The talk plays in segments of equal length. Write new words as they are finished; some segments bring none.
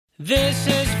This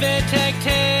is Vittek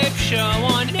Tape Show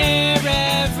on air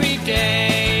every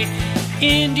day.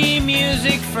 Indie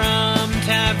music from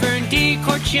Tavern di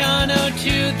Corciano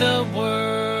to the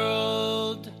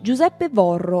world. Giuseppe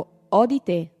Vorro, O di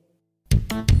te.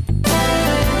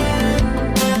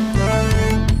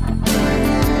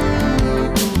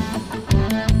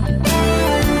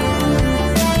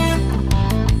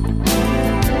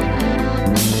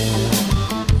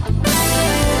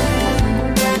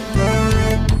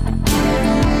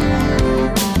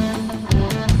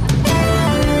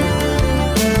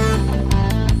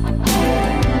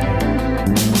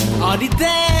 Ho di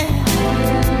te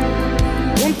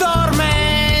un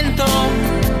tormento,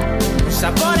 un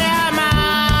sapore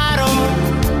amaro,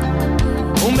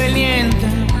 un bel niente.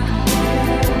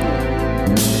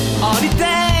 Ho di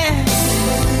te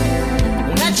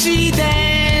un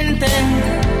accidente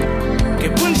che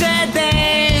punge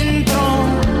dentro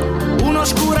un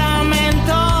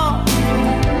oscuramento.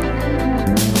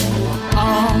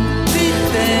 Ho di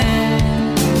te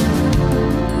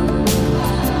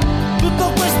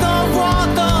tutto questo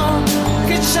vuoto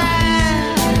che c'è.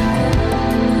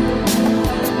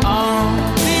 Ho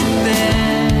di te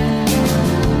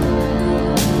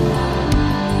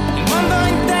il mondo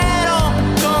intero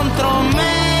contro me.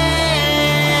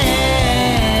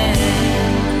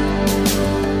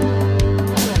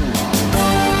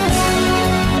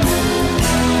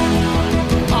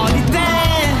 Ho di te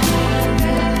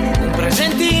un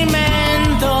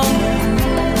presentimento,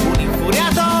 un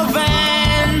infuriato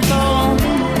vento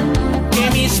che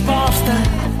mi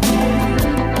sposta.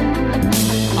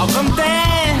 Ho con te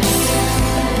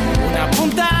un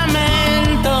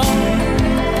appuntamento,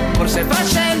 forse fra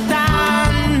 100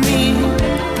 anni,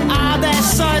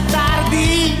 adesso è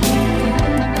tardi.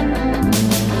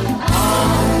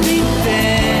 Ho di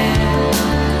te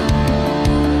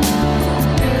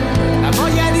la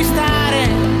voglia di stare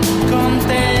con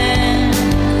te,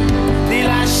 di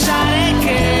lasciare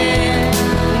che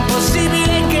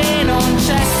impossibile che non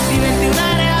c'è diventi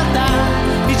una realtà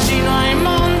vicino ai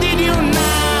mondi di una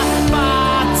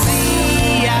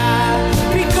pazzia.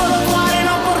 Piccolo cuore,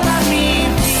 non portarmi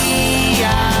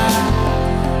via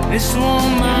nel suo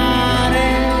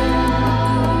mare,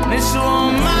 nel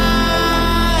suo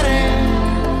mare,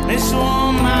 nel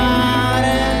suo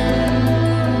mare,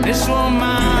 nel suo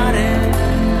mare,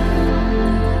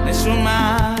 nel suo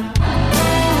mare.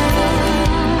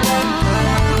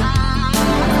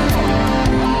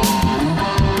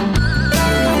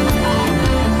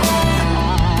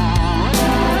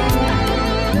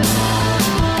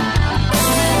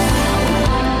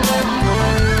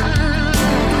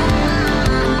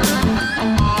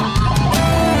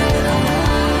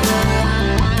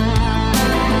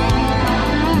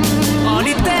 Ho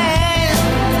di te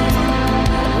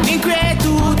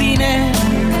un'inquietudine,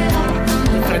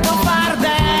 un freddo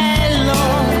fardello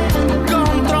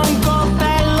contro un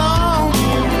coltello.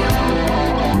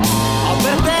 Ho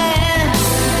per te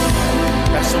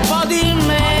perso un po' di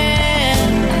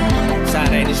me,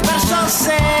 sarei disperso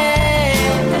se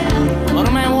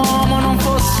ormai uomo non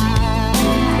fossi.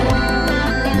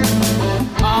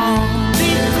 Ho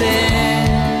di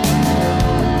te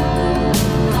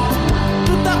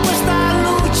tutta questa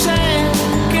luce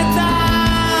che dà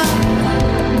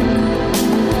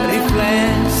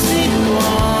riflessi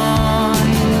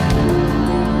tuoi,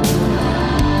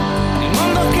 il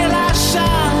mondo che lascia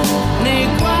nei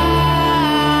guai.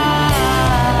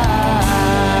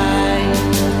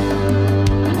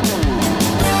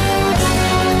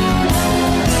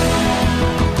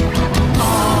 Ho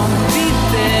di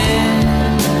te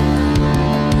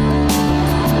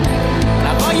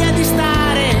la voglia di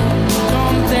stare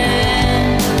con te,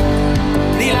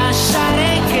 di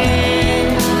lasciare che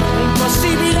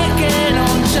impossibile che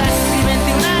non c'è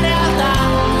diventi una realtà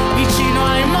vicino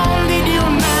ai mondi di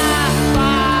una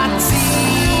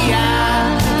pazzia.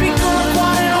 Piccolo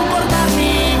cuore, non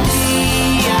portarmi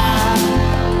via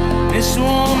nel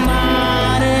suo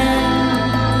mare,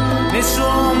 nel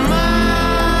suo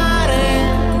mare,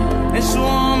 nel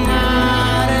suo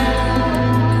mare,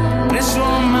 nel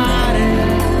suo mare,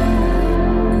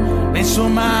 nel suo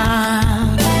mare.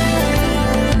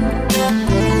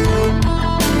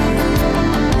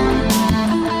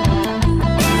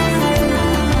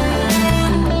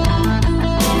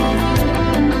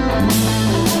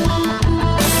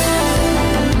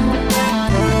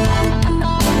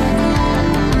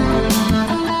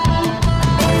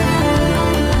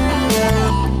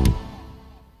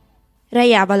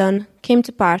 Rey Avalon, Came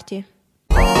to Party.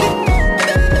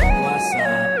 What's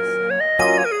up?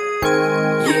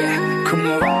 Yeah, come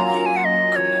on.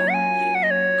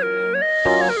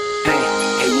 Hey,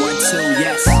 hey, 1, 2,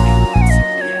 yes.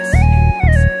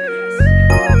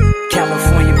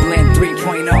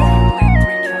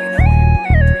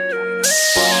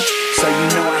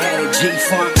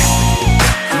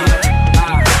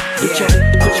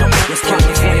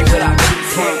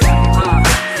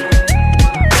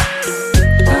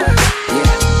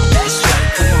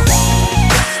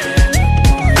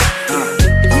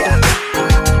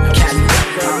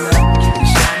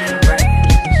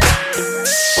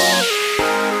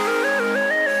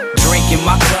 in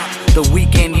my cup, the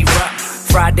weekend erupt.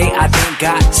 Friday, I thank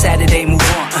God. Saturday, move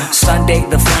on. Sunday,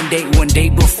 the fun day. One day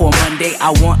before Monday,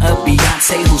 I want a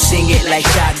Beyonce who sing it like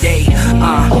Sade.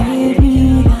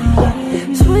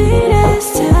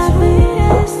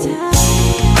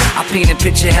 I paint a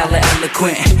picture hella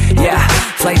eloquent. Yeah,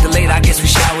 flight delayed, I guess we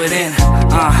showered in.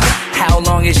 How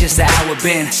long has just an hour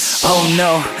been? Oh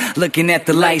no, looking at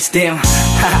the lights dim.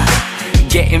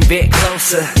 Getting a bit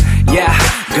closer. Yeah,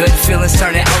 good feelings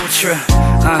turning ultra.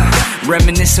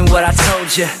 Reminiscing what I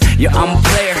told you. Yeah, I'm a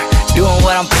player, doing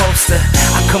what I'm supposed to.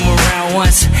 I come around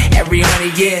once every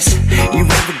 100 years. You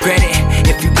won't regret it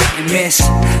if you didn't miss.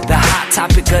 The hot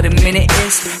topic of the minute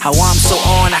is how I'm so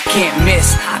on, I can't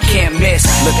miss. I can't miss.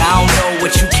 Look, I don't know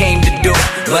what you came to do,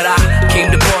 but I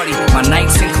came to party. My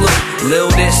nights include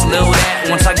lil' this, lil' that.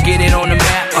 Once I get it on the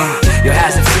map, yo,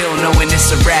 how's it feel knowing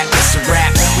it's a rap? It's a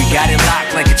rap. We got it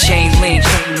locked like a chain link.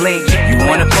 You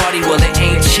wanna party? Well, it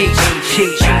ain't cheap.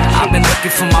 I've been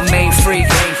looking for my main freak.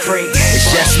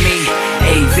 It's just me,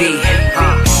 AV.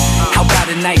 How about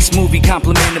a nice movie,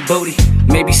 compliment the booty?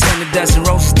 Maybe send a dozen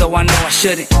roses, though I know I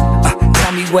shouldn't.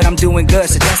 Tell me what I'm doing good,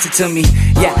 suggest it to me.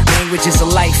 Yeah, language is a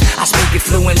life, I speak it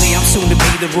fluently. I'm soon to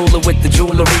be the ruler with the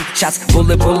jewelry. Shots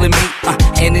bullet me,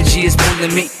 energy is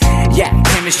pulling me. Yeah,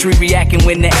 chemistry reacting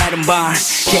when the atom bomb.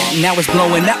 Yeah, now it's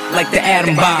blowing up like the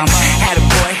atom bomb.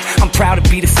 Attaboy, I'm proud to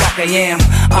be the fuck I am.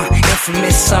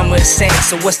 Infamous summer of sand,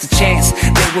 so what's the chance?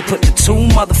 They will put the two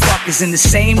motherfuckers in the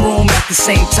same room at the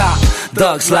same time.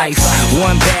 Thug's life,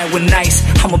 one bad, one nice.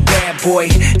 I'm a bad boy.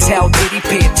 Tell Diddy,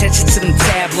 pay attention to them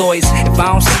tabloids. If I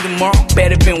don't see them tomorrow,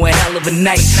 better been one hell of a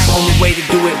night. Only way to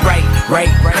do it right?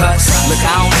 Cause, look,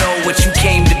 I don't know what you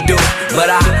came to do, but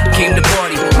I came to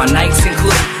party. My nights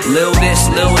include lil' this,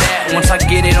 lil' that. Once I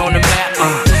get it on the map,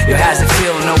 yo, how's it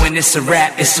feel knowing it's a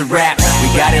rap? It's a rap. We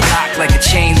got it locked like a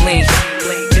chain link.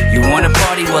 You wanna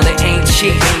party? Well, it ain't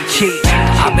cheap.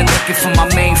 I've been looking for my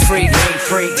main freak.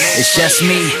 It's just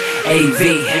me,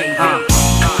 AV.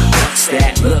 What's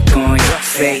that look on your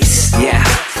face? Yeah,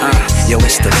 yo,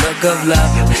 it's the look of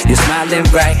love. You're smiling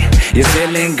bright, you're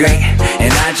feeling great,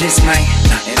 and I just might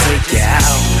take you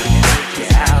out.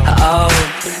 Oh,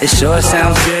 it sure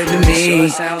sounds good to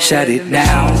me. Shut it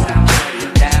down.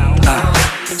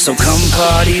 So come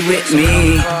party with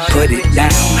me. Put it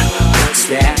down. What's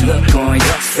that look on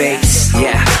your face?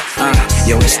 Yeah,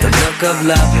 yo, it's the look of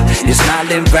love. You're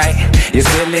smiling bright, you're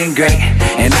feeling great,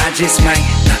 and I just might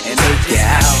take you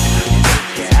out.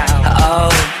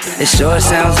 Oh, it sure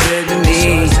sounds good to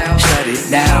me. Shut it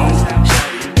down.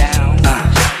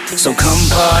 So come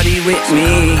party with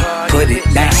me. Put it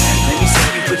down. Let me see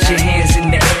you put your hands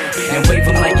in the air and wave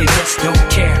them like you just don't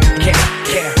care.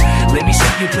 Let me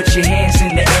see you put your hands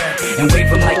in the air and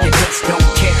wave them like you just don't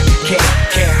care.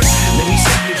 Let me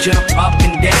see you jump up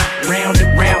and down, round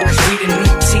and round, cause we the new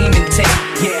team in town.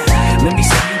 Yeah, let me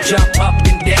see you jump up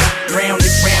and down, round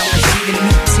and round, cause we the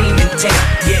new team in town.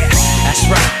 Yeah, that's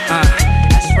right,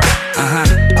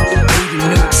 we the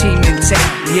new team in town.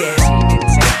 Yeah,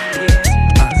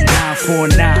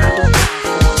 949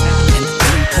 and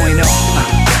 3.0.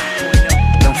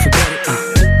 Don't forget it.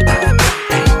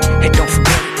 Hey, don't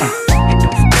forget it.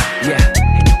 Yeah.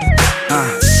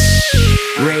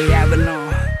 Rey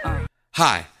Avalon.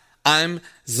 Hi, I'm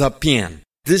Zapien.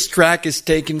 This track is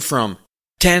taken from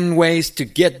 10 Ways to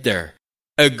Get There.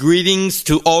 A greetings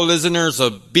to all listeners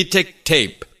of Vittek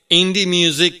Tape, indie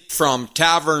music from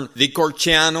Tavern di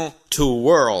Corciano to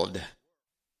World.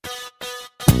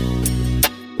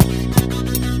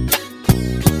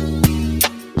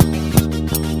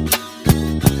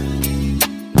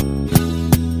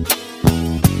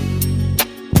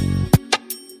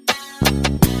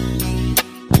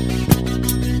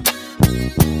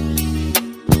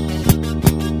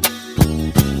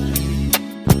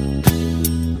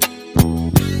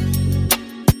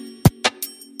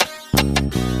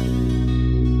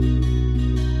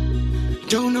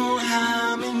 Don't know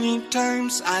how many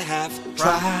times I have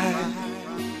tried,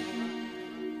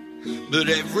 but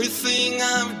everything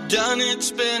I've done,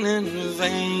 it's been in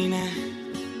vain.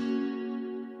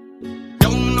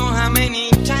 Don't know how many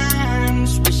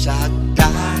times wish I'd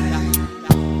die.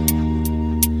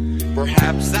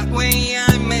 Perhaps that way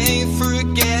I may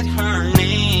forget her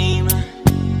name,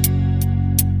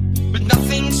 but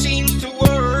nothing seems to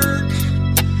work,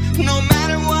 no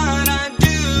matter what I do.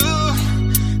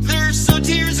 So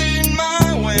tears in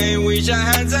my way, wish I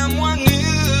had someone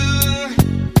new.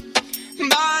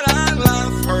 But I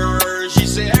love her, she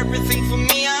said everything for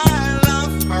me, I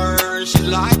love her. She's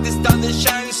like the star that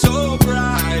shines so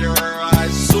brighter, I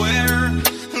swear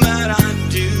that I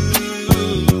do.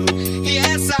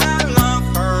 Yes, I love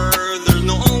her, there's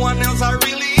no one else I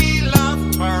really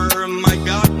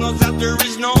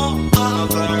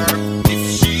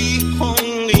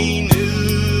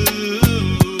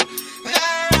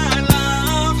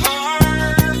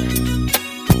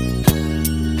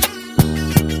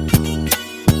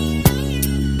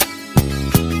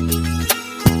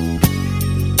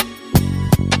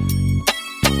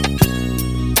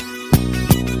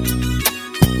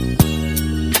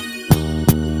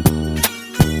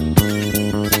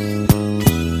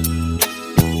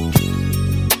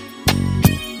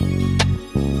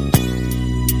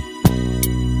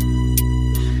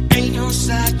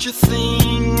such a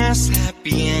thing as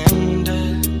happy end.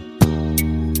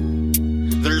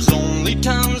 There's only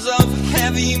tons of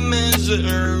heavy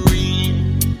misery,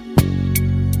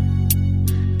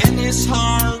 and it's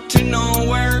hard to know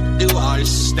where do I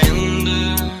stand.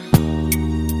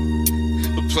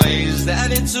 A place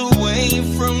that it's away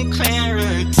from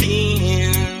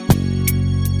clarity,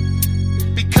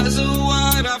 because of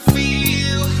what I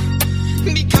feel,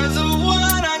 because of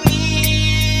what I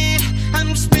need.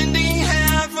 I'm spending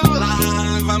half a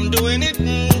life, I'm doing it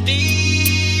indeed,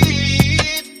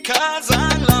 'cause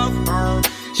I love her.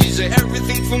 She's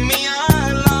everything for me,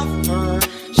 I love her.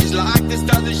 She's like the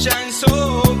star that shines so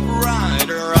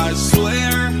brighter, I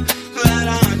swear that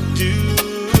I do.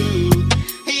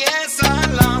 Yes, I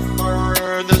love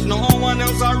her, there's no one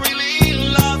else, I really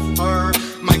love her.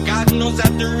 My God knows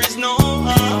that there is no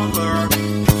other.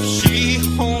 If she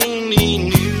only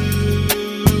knew.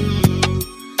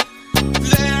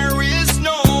 There is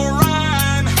no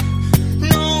rhyme,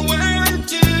 nowhere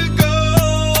to go.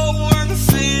 One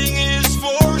thing is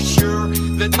for sure,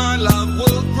 that my love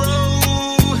will grow.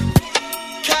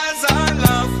 'Cause I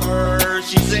love her,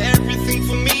 she's everything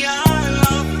for me, I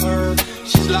love her.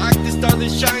 She's like the star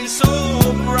that shines so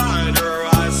brighter,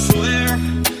 I swear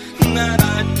that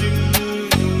I do.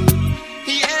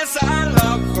 Yes, I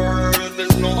love her,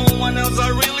 there's no one else, I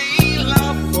really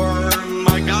love her.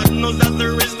 My God knows that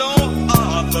there is no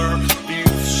other.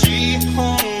 If she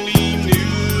only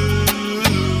knew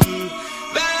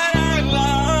that I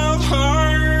love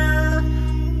her.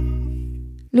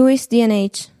 Louis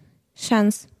D&H,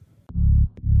 Chance.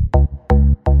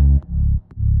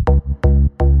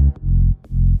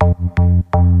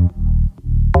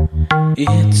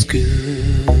 It's good.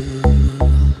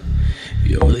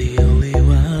 You're the only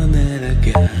one that I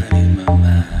got in my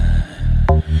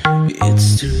mind. It's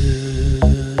true.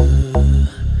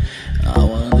 I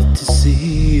wanted to see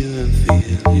you and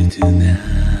feel you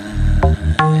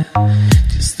tonight.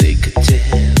 Just take a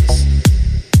chance.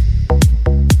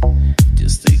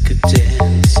 Just take a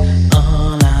chance.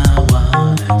 All I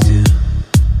wanna do.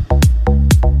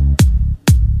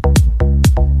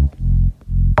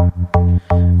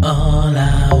 All I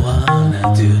wanna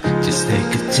do, just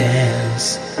take a chance.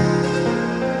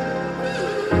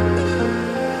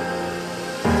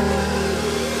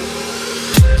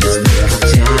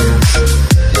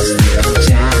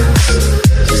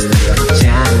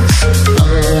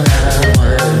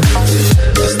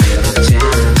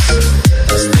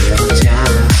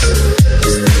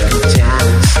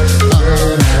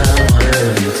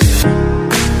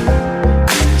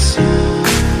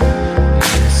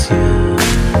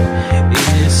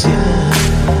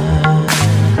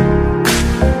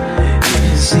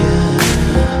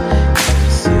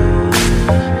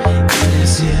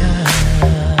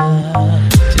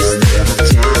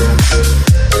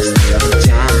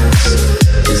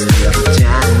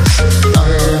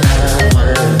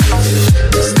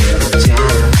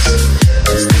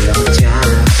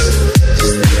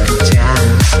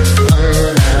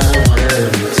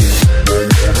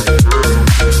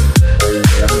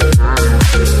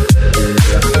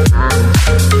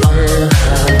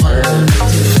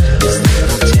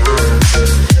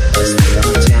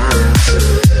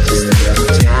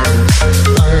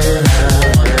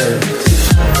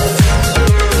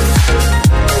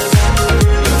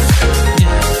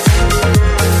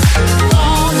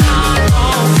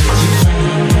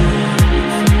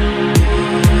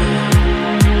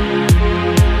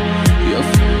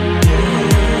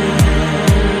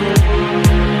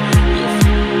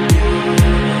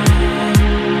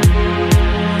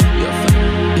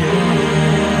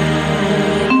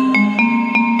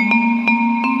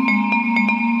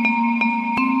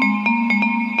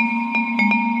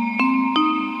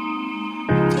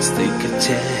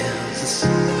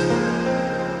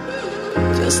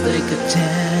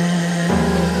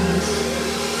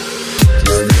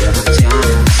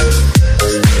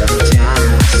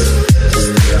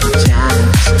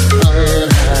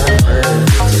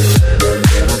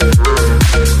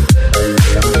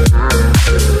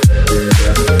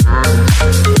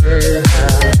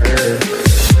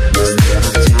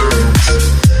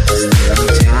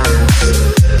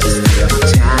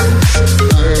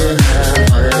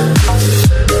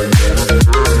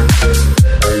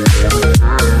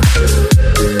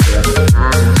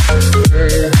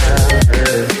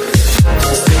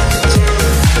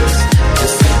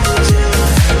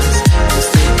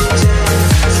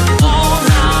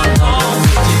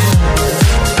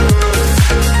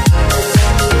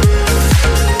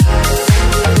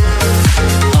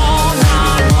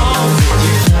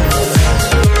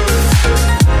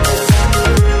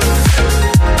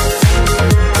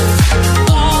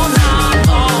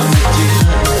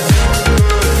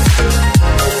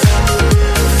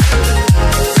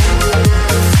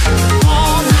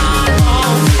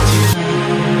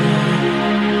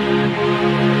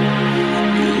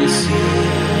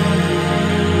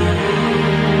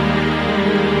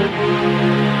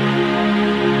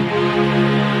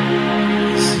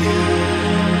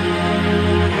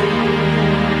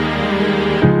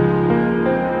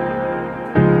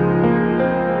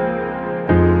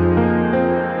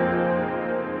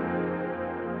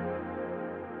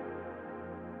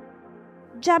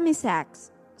 Giammy Sax,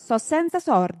 So senza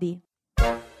sordi.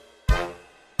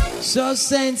 So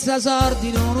senza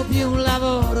sordi, non ho più un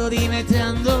lavoro,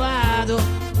 rimettendo vado.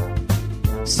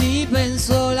 Sì,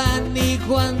 penso l'anni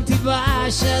quanti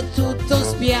bacia tutto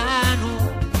spiano.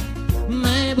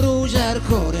 Me brucia il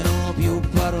cuore, non ho più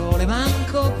parole,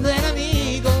 manco per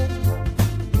amico.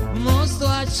 Mo sto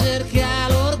a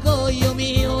cercare l'orgoglio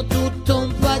mio, tutto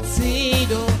un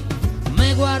pazzito.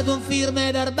 Me guardo un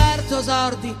film d'Alberto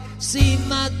Sordi, sì,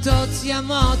 ma tozzi a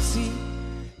mozzi.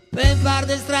 Per far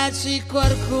dei stracci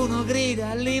qualcuno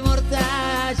grida agli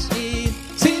mortacci.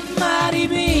 Sì, mari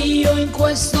mio, in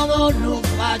questo mondo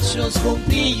faccio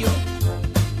scompiglio.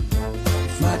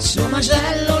 Faccio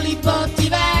macello, li botti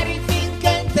veri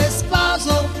finché te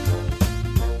sposo.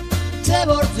 Te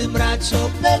porto in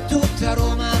braccio per tutta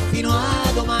Roma fino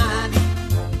a domani.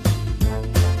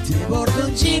 Te porto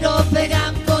in giro per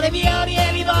campo le fiori e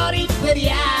i livori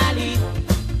imperiali.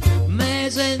 Me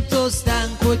sento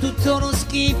stanco e tutto uno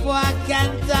schifo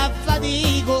accanto a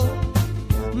fatico.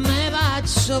 Me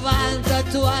faccio un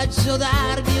tatuaggio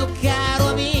dal mio caro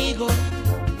amico,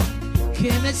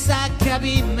 che me sa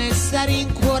capire, me sa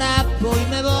rincuorare, poi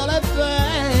me vuole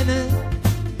bene.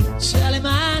 C'ha le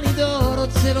mani d'oro,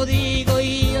 te lo dico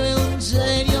io, è un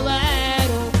genio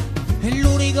vero. È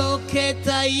l'unico che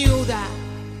t'aiuta,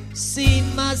 sì,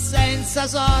 ma senza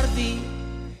sordi.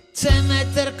 Te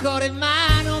mette il cuore in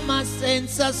mano ma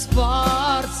senza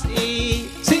sforzi.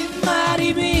 Sì,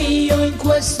 mari mio, in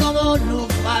questo mondo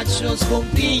faccio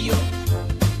scompiglio.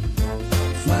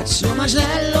 Faccio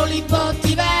macello, li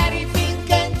botti veri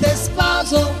finché te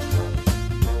sposo.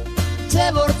 Te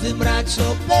porto in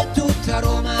braccio per tutta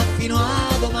Roma fino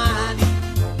a domani.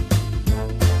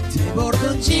 Te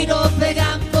porto in giro per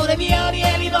campo le fiori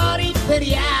e i livori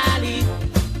imperiali.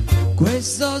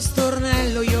 Questo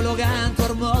stornello io lo canto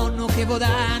al mondo che può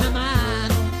dare una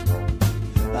mano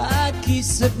a chi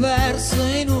si è perso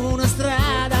in una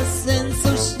strada senza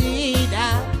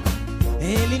uscita,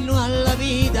 e l'inno alla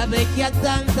vita per chi ha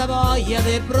tanta voglia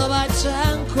di provarci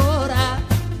ancora.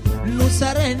 Non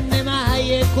sarenne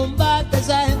mai e combatte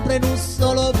sempre, non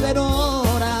solo per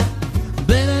ora.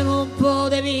 Beviamo un po'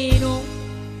 di vino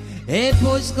e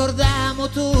poi scordiamo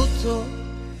tutto.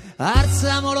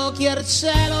 Alziamo l'occhio al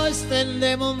cielo e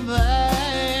stendiamo un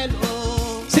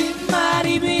velo. Sì,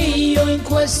 mari mio, in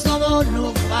questo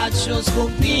mondo faccio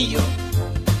scompiglio.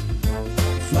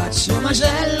 Faccio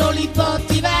macello, li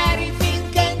botti veri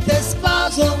finché te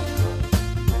sposo.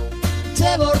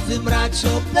 Te porto in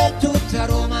braccio per tutta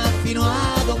Roma fino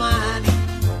a domani.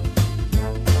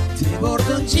 Te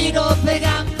porto in giro per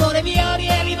campo le fiori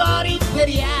e i livori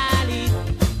imperiali.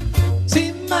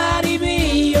 Sì, mari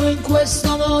mio, in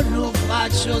questo mondo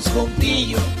faccio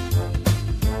scompiglio.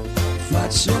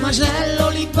 Faccio macello,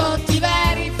 li botti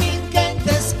veri finché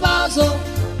te sposo.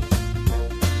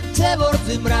 Te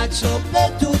porto in braccio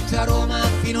per tutta Roma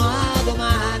fino a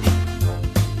domani.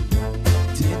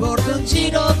 Te porto in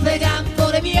giro per campo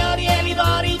le fiori e i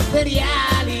livori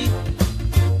imperiali.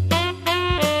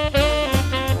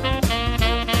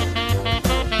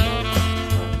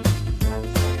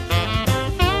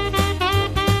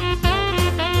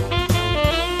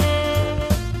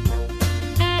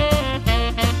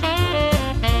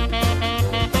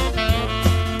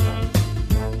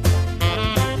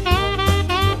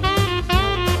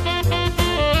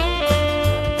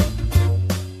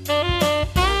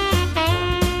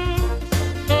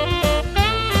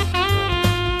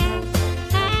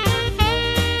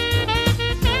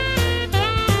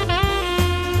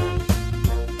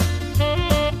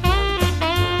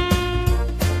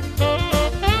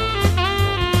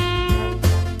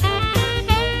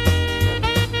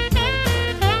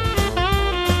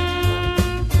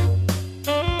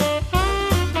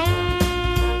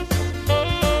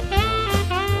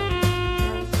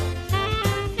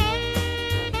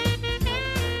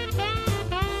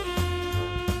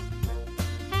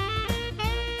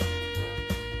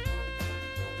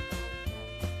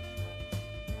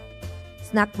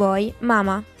 Snug boy,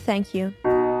 mama, thank you.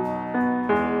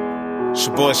 It's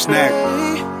your boy Snug,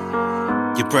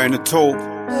 your brand new tool.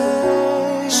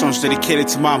 Songs dedicated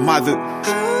to my mother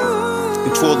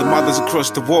and to all the mothers across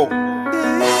the world.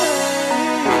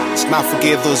 Let's not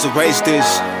forget those who raised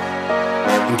us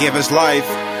and gave us life.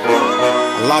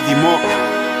 I love you more.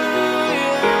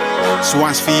 This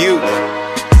one's for you.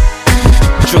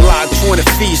 July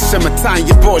 25th, summertime,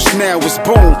 your boy Snell was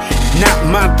born. Not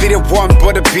my bitter one,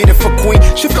 but a beautiful queen.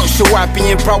 She felt so happy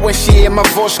and proud when she heard my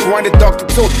voice. Grind the doctor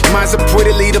told, mine's a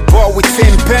pretty little boy with 10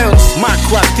 pounds. My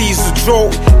cry these a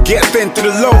draw, get into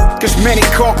the low. Cause many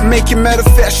can't make it, matter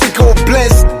of fact, she go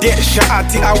blessed. Dead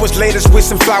Sha'ati, hours later with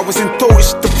some flowers and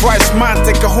toys. The price mine,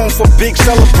 take her home for big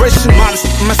celebration. Mom's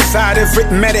my side of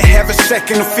it, met it, have a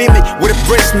second to feel me. With a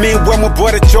breast, me when my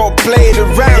boy the jaw played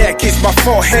around. Yeah, kiss my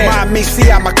forehead. Mom, me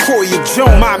see I'm a call you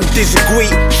Joan. Mom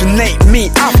disagree, she named me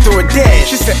after her dad.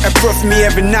 She said I birthed me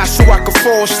every night so I could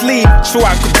fall asleep, so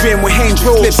I could dream with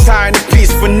angels. Lips high in a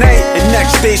peaceful night. And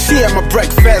next day she had my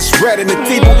breakfast ready on the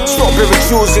table. Strawberry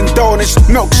juice and donuts,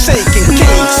 milkshake and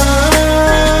cakes.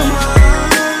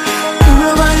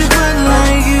 Nobody but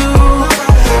like you,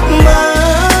 Mom.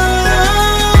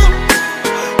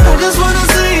 I just wanna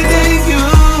say thank you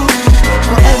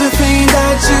for everything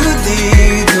that you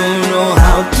did. Don't know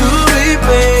how to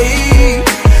repay,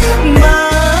 Mom.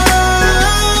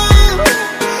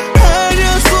 I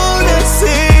just wanna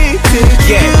say thank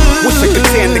you. Yeah, wish I could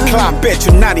stand the climb bet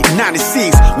you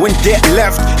 1996. When dad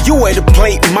left, you were to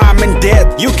play mom and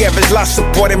dad. You gave us lots of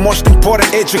support and most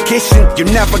important education. You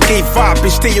never gave up,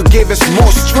 instead you gave us more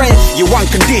strength. You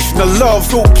unconditional love,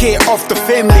 who care of the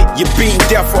family. You been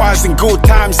there for us in good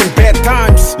times and bad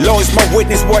times. Lord is my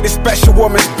witness what this special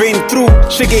woman's been through.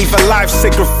 She gave her life,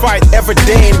 sacrifice every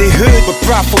day in the hood, but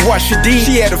proud for what she did.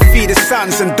 She had to feed her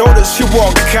sons and daughters. She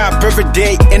walked up every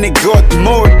day in a good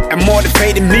mood and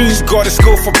motivated me. She go to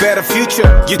school for better future.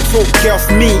 You took care of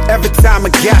me every time I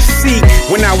got sick.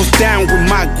 When I was down with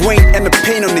migraine and the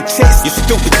pain on the chest, you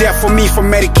stood there for me for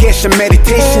medication,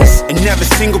 meditations. And every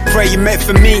single prayer you made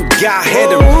for me, God had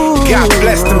them. God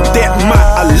bless them, that my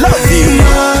I love you.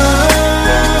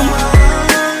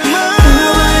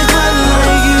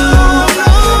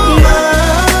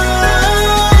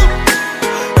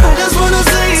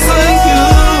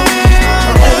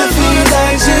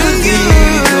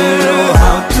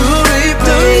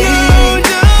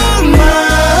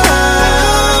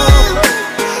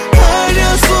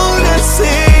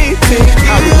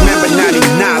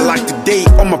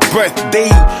 My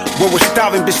birthday, we were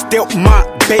starving but still my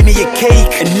baby a cake.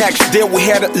 And next day we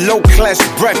had a low class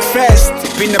breakfast,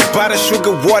 peanut butter,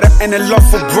 sugar, water and a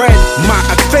loaf of bread. Ma,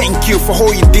 I thank you for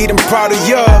all you did, I'm proud of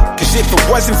you. Cause if it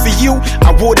wasn't for you,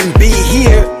 I wouldn't be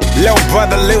here. Little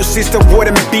brother, little sister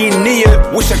wouldn't be near.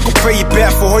 Wish I could pay you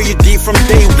back for all you did from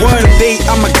day one. Today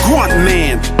I'm a grunt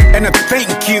man, and I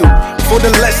thank you for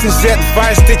the lessons, the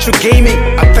advice that you gave me.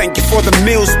 I thank you for the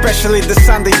meals, especially the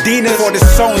Sunday dinner. For the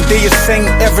song that you sang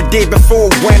every day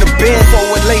before I went to bed. Before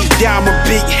I lay down my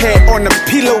big head on the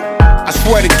pillow, I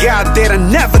swear to God that I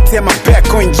never turn my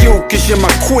back on you. Cause you're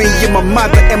my queen, you're my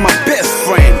mother and my best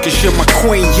friend. Cause you're my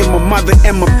queen, you're my mother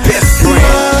and my best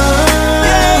friend.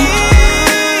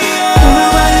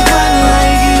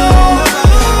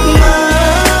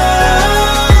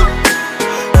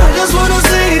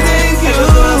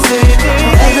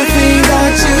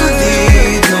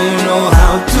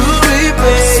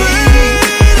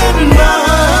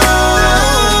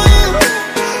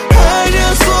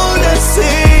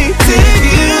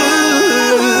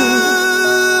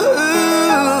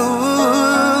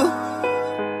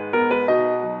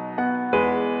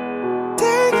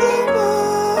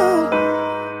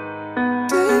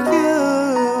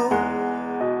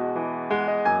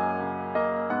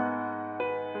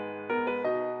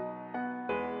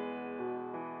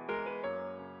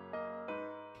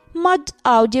 Mod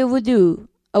Audio Voodoo,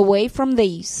 Away from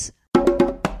These.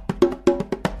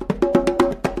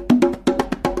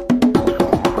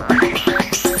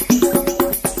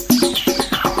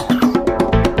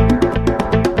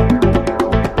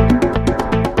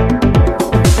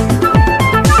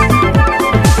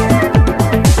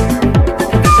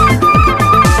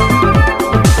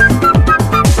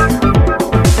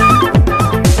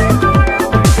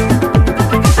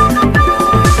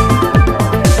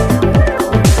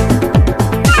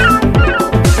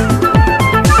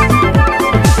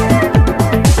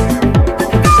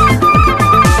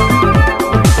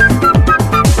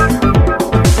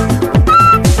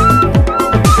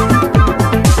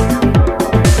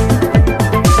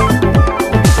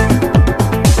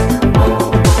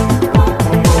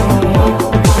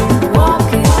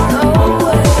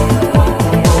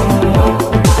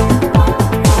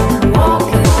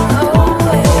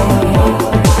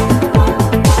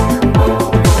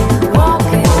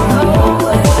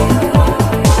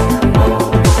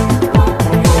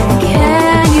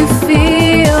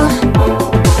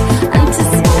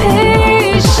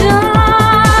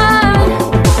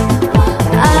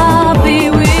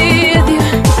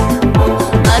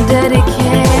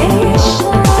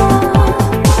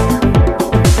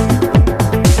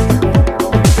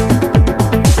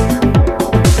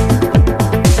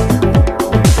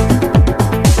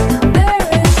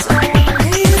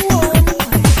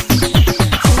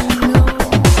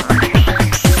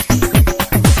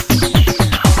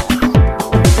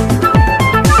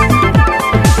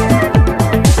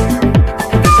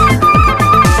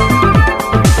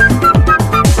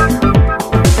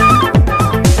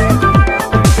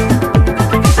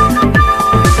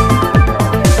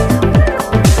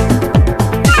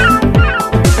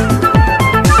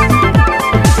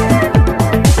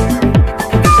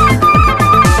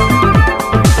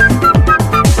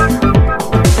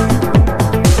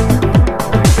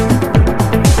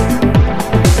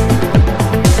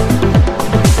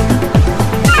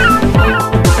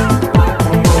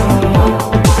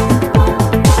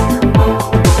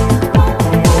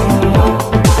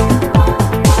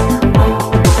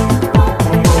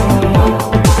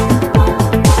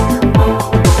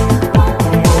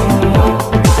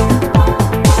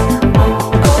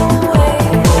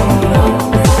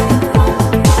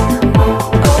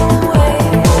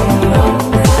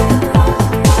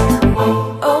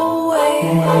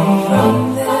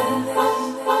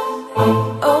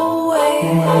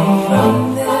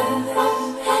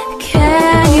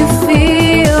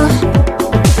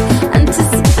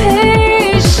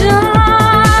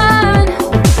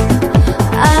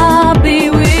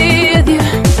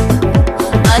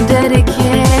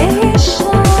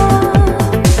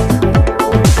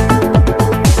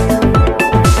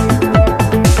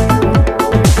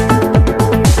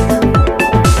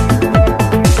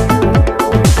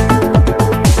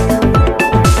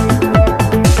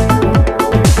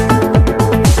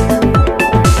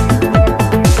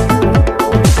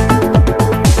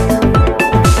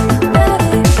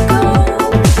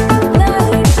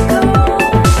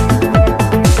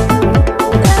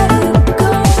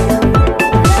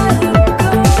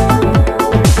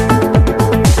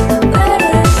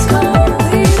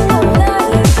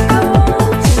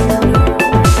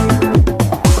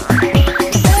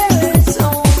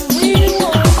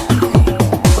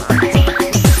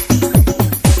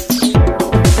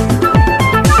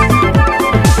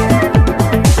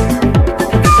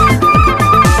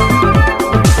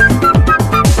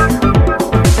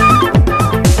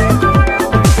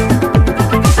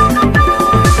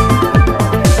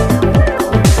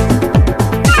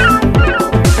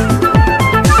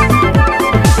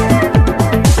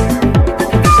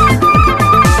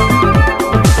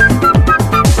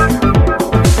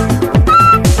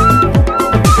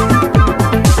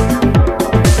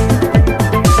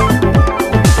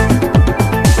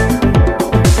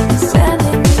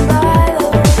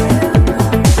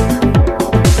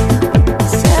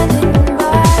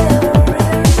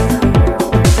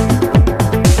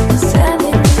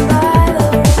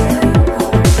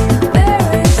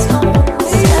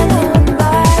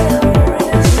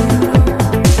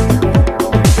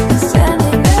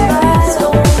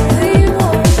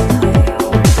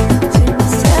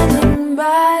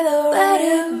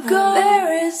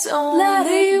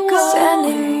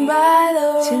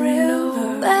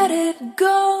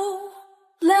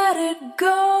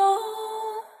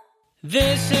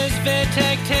 This is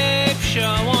Vittek Tape Show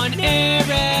on air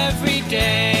every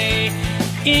day.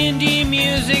 Indie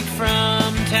music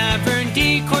from Tavern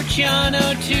di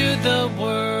Corciano to the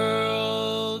world.